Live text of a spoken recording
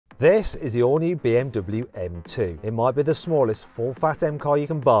This is the all-new BMW M2. It might be the smallest full-fat M car you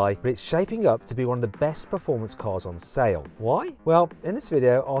can buy, but it's shaping up to be one of the best performance cars on sale. Why? Well, in this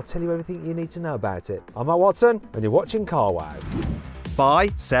video, I'll tell you everything you need to know about it. I'm Matt Watson, and you're watching Car Wow. Buy,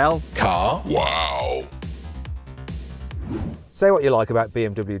 sell, Car Wow. Say what you like about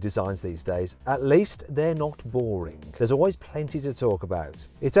BMW designs these days, at least they're not boring. There's always plenty to talk about.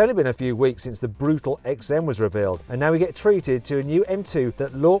 It's only been a few weeks since the brutal XM was revealed, and now we get treated to a new M2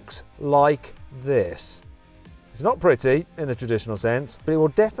 that looks like this. It's not pretty in the traditional sense, but it will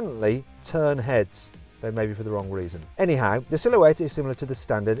definitely turn heads, though maybe for the wrong reason. Anyhow, the silhouette is similar to the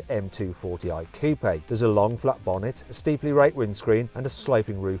standard M240i Coupe. There's a long flat bonnet, a steeply raked windscreen and a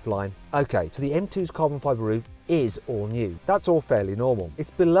sloping roofline. Okay, so the M2's carbon fibre roof is all new. That's all fairly normal.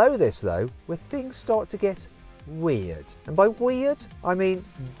 It's below this though where things start to get weird. And by weird, I mean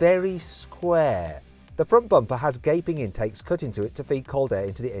very square. The front bumper has gaping intakes cut into it to feed cold air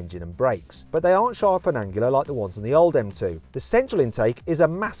into the engine and brakes, but they aren't sharp and angular like the ones on the old M2. The central intake is a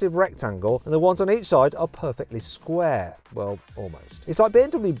massive rectangle and the ones on each side are perfectly square. Well, almost. It's like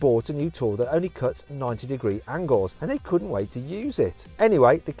BMW bought a new tool that only cuts 90-degree angles and they couldn't wait to use it.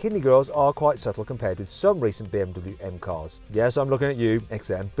 Anyway, the kidney grills are quite subtle compared with some recent BMW M cars. Yes, I'm looking at you,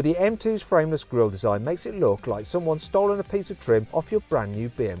 XM, but the M2's frameless grille design makes it look like someone's stolen a piece of trim off your brand new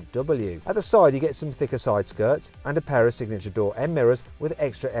BMW. At the side you get some thicker side skirts and a pair of signature door end mirrors with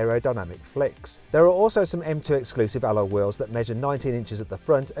extra aerodynamic flicks. There are also some M2 exclusive alloy wheels that measure 19 inches at the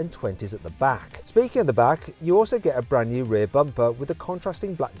front and 20s at the back. Speaking of the back, you also get a brand new rear bumper with a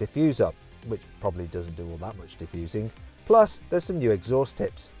contrasting black diffuser, which probably doesn't do all that much diffusing. Plus, there's some new exhaust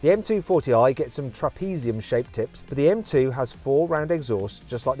tips. The M240i gets some trapezium-shaped tips, but the M2 has 4 round exhausts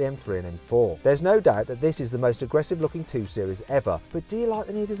just like the M3 and M4. There's no doubt that this is the most aggressive-looking 2 Series ever, but do you like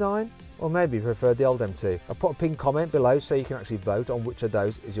the new design? Or maybe you prefer the old M2? I'll put a pinned comment below so you can actually vote on which of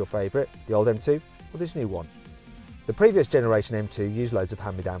those is your favourite, the old M2 or this new one. The previous generation M2 used loads of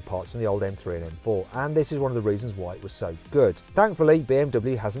hand-me-down parts from the old M3 and M4, and this is one of the reasons why it was so good. Thankfully,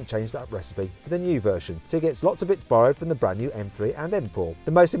 BMW hasn't changed that recipe for the new version, so it gets lots of bits borrowed from the brand new M3 and M4.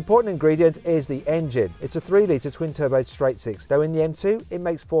 The most important ingredient is the engine. It's a 3-litre twin-turbo straight-six, though in the M2 it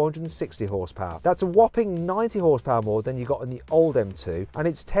makes 460 horsepower. That's a whopping 90 horsepower more than you got in the old M2, and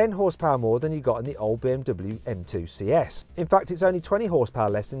it's 10 horsepower more than you got in the old BMW M2 CS. In fact, it's only 20 horsepower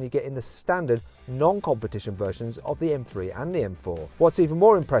less than you get in the standard non-competition versions of the M3 and the M4. What's even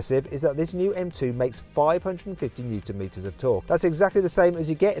more impressive is that this new M2 makes 550 Newton meters of torque. That's exactly the same as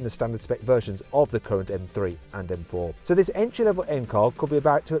you get in the standard spec versions of the current M3 and M4. So this entry-level M car could be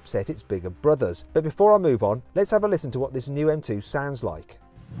about to upset its bigger brothers. But before I move on, let's have a listen to what this new M2 sounds like.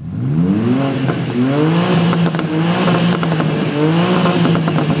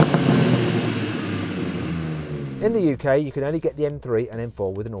 In the UK, you can only get the M3 and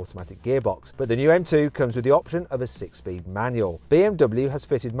M4 with an automatic gearbox, but the new M2 comes with the option of a 6-speed manual. BMW has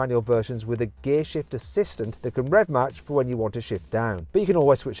fitted manual versions with a gear shift assistant that can rev match for when you want to shift down, but you can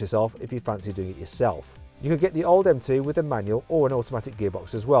always switch this off if you fancy doing it yourself. You could get the old M2 with a manual or an automatic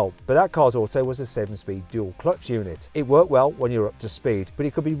gearbox as well, but that car's auto was a 7-speed dual clutch unit. It worked well when you're up to speed, but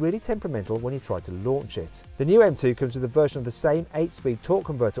it could be really temperamental when you try to launch it. The new M2 comes with a version of the same 8-speed torque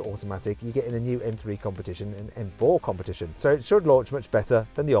converter automatic you get in the new M3 competition and M4 competition, so it should launch much better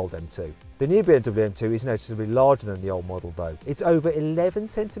than the old M2. The new BMW M2 is noticeably larger than the old model though. It's over 11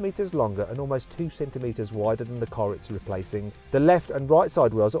 centimeters longer and almost 2 centimeters wider than the car it's replacing. The left and right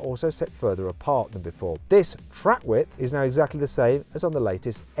side wheels are also set further apart than before. This track width is now exactly the same as on the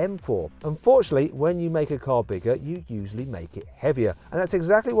latest M4. Unfortunately, when you make a car bigger, you usually make it heavier, and that's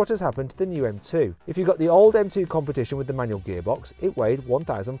exactly what has happened to the new M2. If you got the old M2 competition with the manual gearbox, it weighed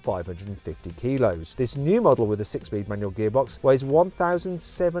 1,550 kilos. This new model with a 6-speed manual gearbox weighs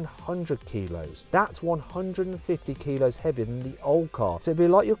 1,700 kilos. That's 150 kilos heavier than the old car, so it'd be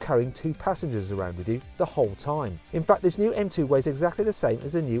like you're carrying 2 passengers around with you the whole time. In fact, this new M2 weighs exactly the same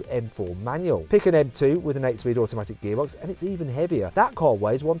as the new M4 manual. Pick an M2 with an 8-speed automatic gearbox and it's even heavier. That car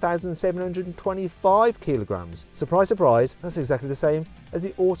weighs 1,725 kilograms. Surprise, surprise, that's exactly the same as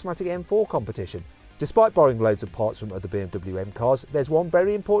the automatic M4 competition. Despite borrowing loads of parts from other BMW M cars, there's one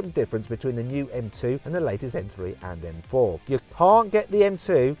very important difference between the new M2 and the latest M3 and M4. You can't get the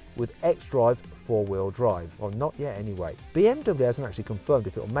M2 with xDrive 4-wheel drive. Well, not yet anyway. BMW hasn't actually confirmed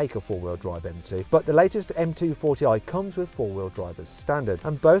if it'll make a 4-wheel drive M2, but the latest M240i comes with 4-wheel drive as standard,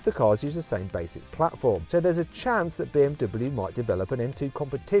 and both the cars use the same basic platform. So there's a chance that BMW might develop an M2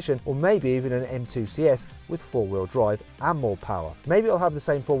 competition, or maybe even an M2 CS with 4-wheel drive and more power. Maybe it'll have the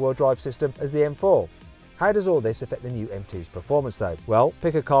same 4-wheel drive system as the M4. How does all this affect the new M2's performance though? Well,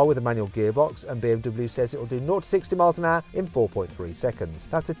 pick a car with a manual gearbox and BMW says it will do 0 to 60 miles an hour in 4.3 seconds.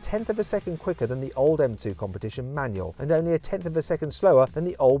 That's a tenth of a second quicker than the old M2 competition manual and only a tenth of a second slower than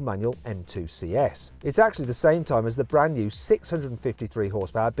the old manual M2 CS. It's actually the same time as the brand new 653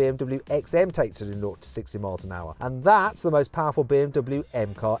 horsepower BMW XM takes it in 0 to 60 miles an hour, and that's the most powerful BMW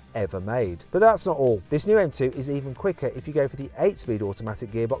M car ever made. But that's not all. This new M2 is even quicker if you go for the 8-speed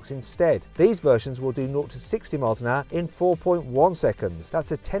automatic gearbox instead. These versions will do 0 to 60 miles an hour in 4.1 seconds.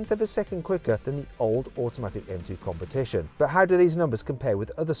 That's a tenth of a second quicker than the old automatic M2 competition. But how do these numbers compare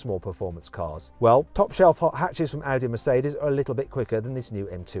with other small performance cars? Well, top shelf hot hatches from Audi and Mercedes are a little bit quicker than this new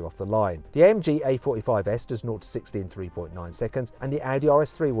M2 off the line. The AMG A45S does 0 to 60 in 3.9 seconds and the Audi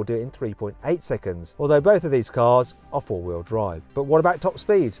RS3 will do it in 3.8 seconds, although both of these cars are four-wheel drive. But what about top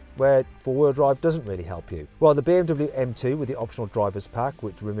speed, where four-wheel drive doesn't really help you? Well, the BMW M2 with the optional driver's pack,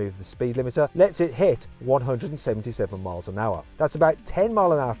 which removes the speed limiter, lets it hit 177 miles an hour. That's about 10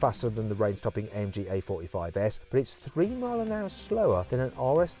 miles an hour faster than the range-topping AMG A45S, but it's 3 miles an hour slower than an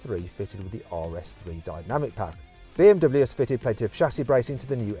RS3 fitted with the RS3 dynamic pack. BMW has fitted plenty of chassis bracing to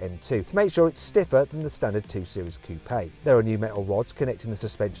the new M2 to make sure it's stiffer than the standard 2 Series Coupe. There are new metal rods connecting the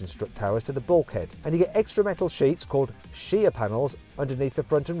suspension strut towers to the bulkhead, and you get extra metal sheets called shear panels underneath the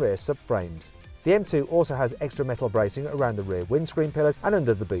front and rear subframes. The M2 also has extra metal bracing around the rear windscreen pillars and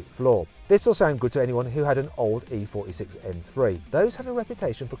under the boot floor. This will sound good to anyone who had an old E46 M3. Those had a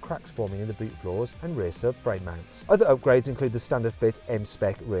reputation for cracks forming in the boot floors and rear subframe mounts. Other upgrades include the standard fit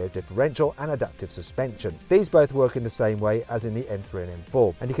M-Spec rear differential and adaptive suspension. These both work in the same way as in the M3 and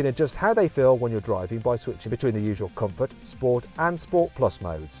M4, and you can adjust how they feel when you're driving by switching between the usual Comfort, Sport and Sport Plus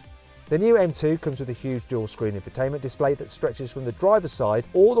modes. The new M2 comes with a huge dual-screen infotainment display that stretches from the driver's side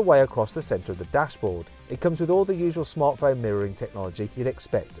all the way across the centre of the dashboard. It comes with all the usual smartphone mirroring technology you'd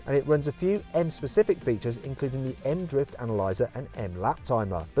expect, and it runs a few M-specific features including the M-Drift Analyzer and M-Lap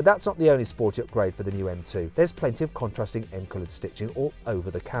Timer. But that's not the only sporty upgrade for the new M2. There's plenty of contrasting M-coloured stitching all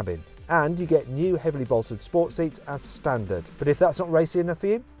over the cabin. And you get new heavily bolstered sport seats as standard. But if that's not racy enough for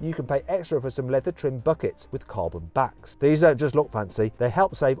you, you can pay extra for some leather trimmed buckets with carbon backs. These don't just look fancy, they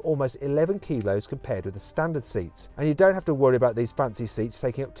help save almost 11 kilos compared with the standard seats. And you don't have to worry about these fancy seats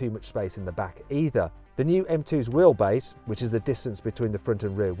taking up too much space in the back either. The new M2's wheelbase, which is the distance between the front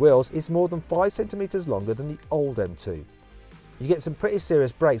and rear wheels, is more than 5 centimetres longer than the old M2. You get some pretty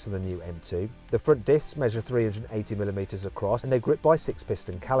serious brakes on the new M2. The front discs measure 380mm across and they're gripped by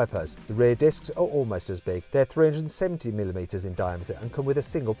 6-piston calipers. The rear discs are almost as big. They're 370mm in diameter and come with a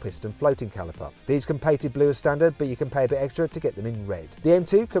single piston floating caliper. These come painted blue as standard, but you can pay a bit extra to get them in red. The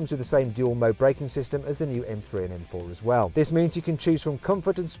M2 comes with the same dual mode braking system as the new M3 and M4 as well. This means you can choose from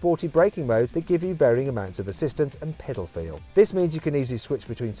comfort and sporty braking modes that give you varying amounts of assistance and pedal feel. This means you can easily switch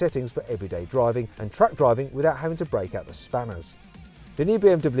between settings for everyday driving and track driving without having to break out the spanners. The new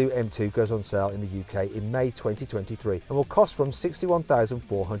BMW M2 goes on sale in the UK in May 2023 and will cost from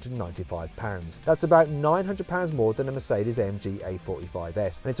 £61,495. That's about £900 more than a Mercedes-AMG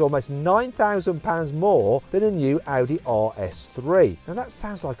A45S, and it's almost £9,000 more than a new Audi RS3. Now that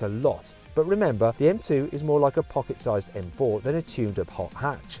sounds like a lot, but remember, the M2 is more like a pocket-sized M4 than a tuned-up hot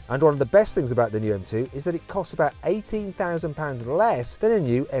hatch. And one of the best things about the new M2 is that it costs about £18,000 less than a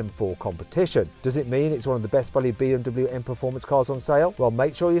new M4 competition. Does it mean it's one of the best value BMW M performance cars on sale? Well,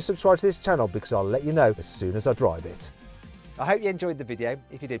 make sure you subscribe to this channel because I'll let you know as soon as I drive it. I hope you enjoyed the video.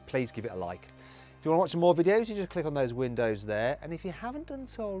 If you did, please give it a like. If you want to watch some more videos, you just click on those windows there. And if you haven't done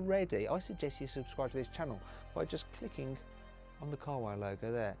so already, I suggest you subscribe to this channel by just clicking on the Carwow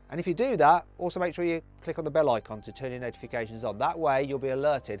logo there. And if you do that, also make sure you click on the bell icon to turn your notifications on. That way you'll be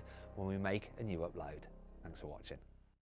alerted when we make a new upload. Thanks for watching.